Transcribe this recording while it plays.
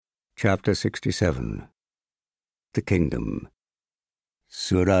Chapter 67. The Kingdom.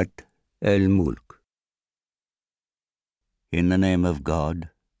 Surat Al-Mulk. In the name of God,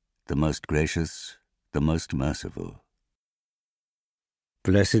 the most gracious, the most merciful.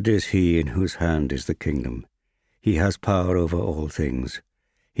 Blessed is he in whose hand is the kingdom. He has power over all things.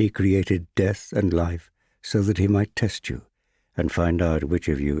 He created death and life so that he might test you and find out which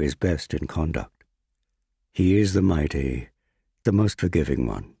of you is best in conduct. He is the mighty, the most forgiving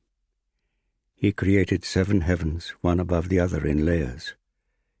one. He created 7 heavens, one above the other in layers.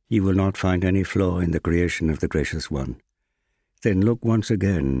 You will not find any flaw in the creation of the Gracious One. Then look once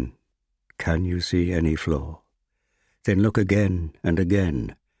again. Can you see any flaw? Then look again and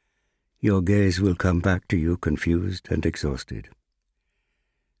again. Your gaze will come back to you confused and exhausted.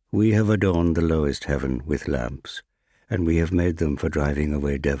 We have adorned the lowest heaven with lamps, and we have made them for driving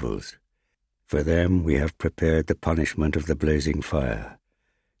away devils. For them we have prepared the punishment of the blazing fire.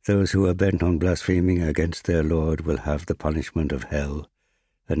 Those who are bent on blaspheming against their Lord will have the punishment of hell,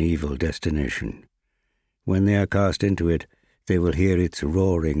 an evil destination. When they are cast into it, they will hear its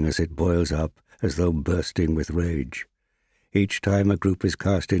roaring as it boils up, as though bursting with rage. Each time a group is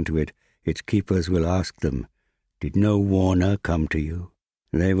cast into it, its keepers will ask them, "Did no warner come to you?"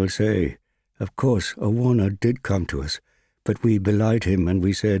 They will say, "Of course, a warner did come to us, but we belied him and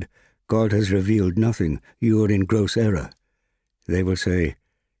we said, 'God has revealed nothing, you are in gross error.' They will say,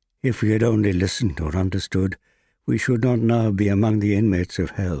 'If we had only listened or understood, we should not now be among the inmates of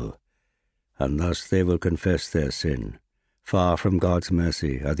hell.' And thus they will confess their sin. Far from God's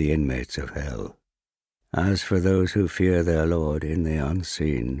mercy are the inmates of hell. As for those who fear their Lord in the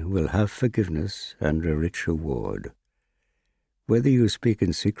unseen, will have forgiveness and a rich reward. Whether you speak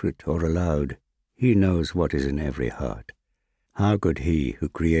in secret or aloud, he knows what is in every heart. How could he who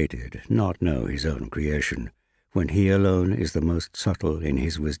created not know his own creation, when he alone is the most subtle in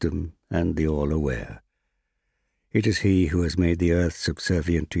his wisdom and the all-aware? It is he who has made the earth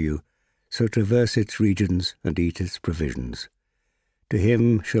subservient to you, so traverse its regions and eat its provisions. To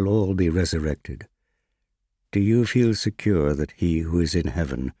him shall all be resurrected. Do you feel secure that he who is in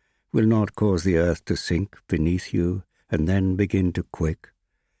heaven will not cause the earth to sink beneath you and then begin to quake?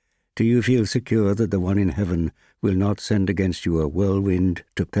 Do you feel secure that the one in heaven will not send against you a whirlwind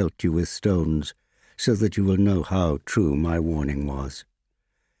to pelt you with stones, so that you will know how true my warning was?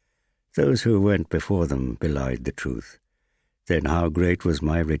 Those who went before them belied the truth. Then how great was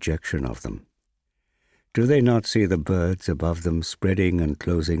my rejection of them! Do they not see the birds above them spreading and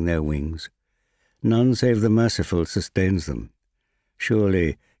closing their wings? None save the merciful sustains them.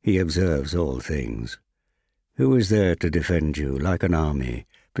 Surely he observes all things. Who is there to defend you like an army,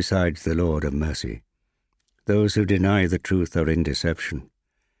 besides the Lord of mercy? Those who deny the truth are in deception.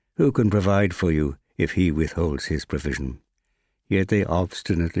 Who can provide for you if he withholds his provision? Yet they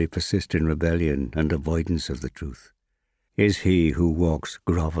obstinately persist in rebellion and avoidance of the truth. Is he who walks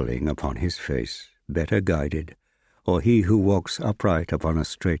groveling upon his face better guided, or he who walks upright upon a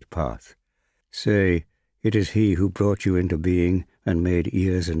straight path? Say, it is he who brought you into being and made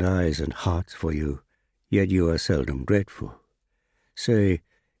ears and eyes and hearts for you, yet you are seldom grateful. Say,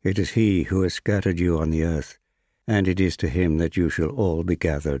 it is he who has scattered you on the earth, and it is to him that you shall all be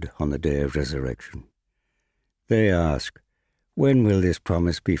gathered on the day of resurrection. They ask, when will this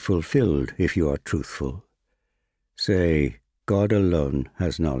promise be fulfilled if you are truthful? Say, God alone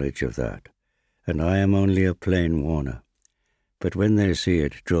has knowledge of that, and I am only a plain warner. But when they see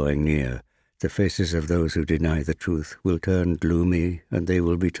it drawing near, the faces of those who deny the truth will turn gloomy, and they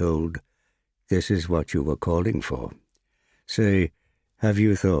will be told, "This is what you were calling for." Say, have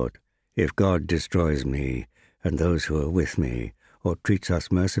you thought, if God destroys me and those who are with me, or treats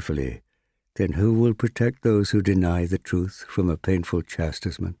us mercifully, then who will protect those who deny the truth from a painful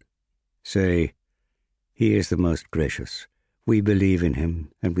chastisement? Say, he is the most gracious. We believe in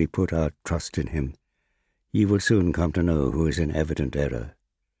him, and we put our trust in him. You will soon come to know who is in evident error.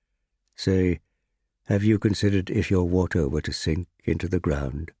 Say, have you considered if your water were to sink into the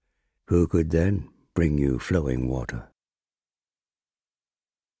ground, who could then bring you flowing water?